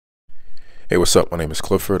Hey, what's up? My name is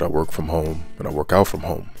Clifford. I work from home and I work out from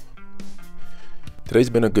home. Today's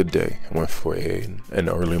been a good day. I went for an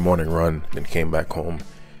early morning run, then came back home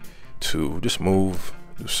to just move,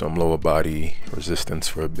 do some lower body resistance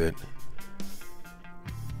for a bit.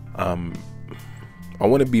 I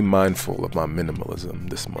want to be mindful of my minimalism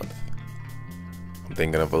this month. I'm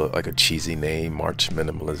thinking of a cheesy name, March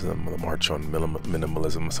Minimalism, or the March on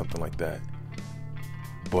Minimalism, or something like that.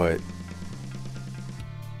 But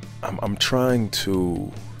I'm trying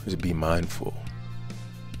to just be mindful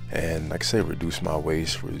and, like I say, reduce my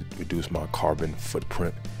waste, reduce my carbon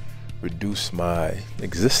footprint, reduce my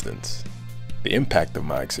existence, the impact of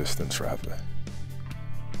my existence rather.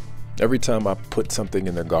 Every time I put something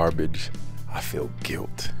in the garbage, I feel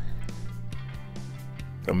guilt.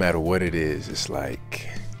 No matter what it is, it's like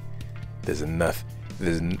there's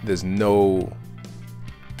no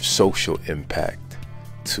social impact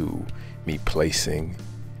to me placing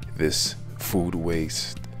this food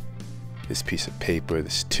waste, this piece of paper,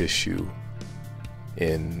 this tissue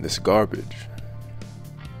in this garbage.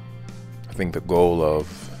 I think the goal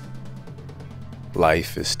of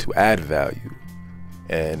life is to add value,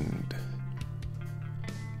 and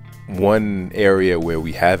one area where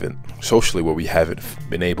we haven't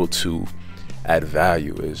been able to add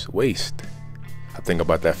value is waste. I think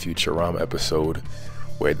about that Futurama episode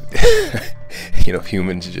where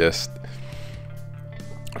humans just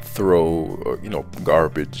throw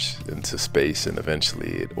garbage into space and eventually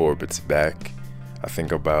it orbits back. I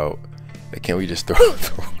think about, can't we just throw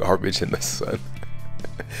garbage in the sun?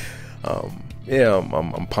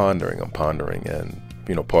 I'm pondering,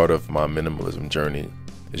 and part of my minimalism journey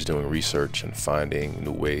is doing research and finding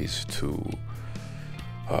new ways to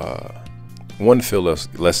feel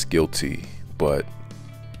less guilty, but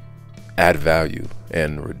add value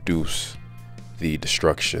and reduce the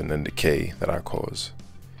destruction and decay that I cause.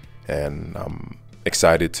 And I'm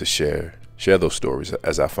excited to share those stories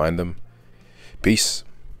as I find them. Peace.